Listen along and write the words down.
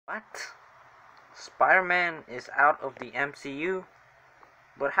What? Spider-Man is out of the MCU?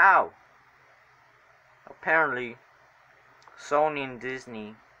 But how? Apparently, Sony and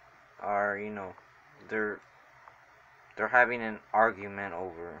Disney are, they're having an argument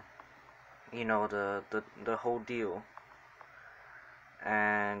over, the whole deal.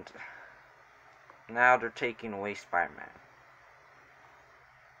 And now they're taking away Spider-Man.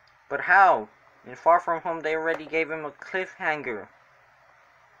 But how? In Far From Home, they already gave him a cliffhanger.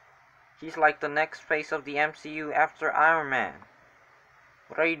 He's like the next face of the MCU after Iron Man.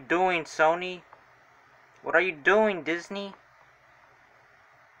 What are you doing, Sony? What are you doing, Disney?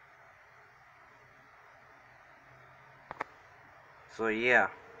 So yeah.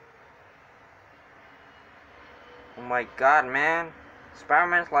 Oh my god, man.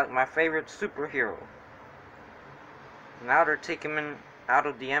 Spider-Man's like my favorite superhero. Now they're taking him out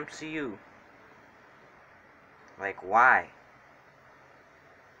of the MCU. Like, why?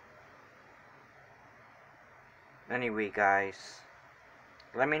 Anyway, guys,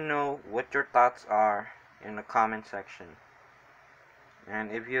 let me know what your thoughts are in the comment section.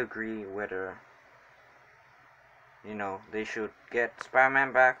 And if you agree whether, they should get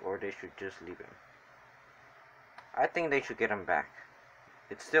Spider-Man back or they should just leave him. I think they should get him back.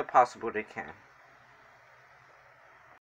 It's still possible they can.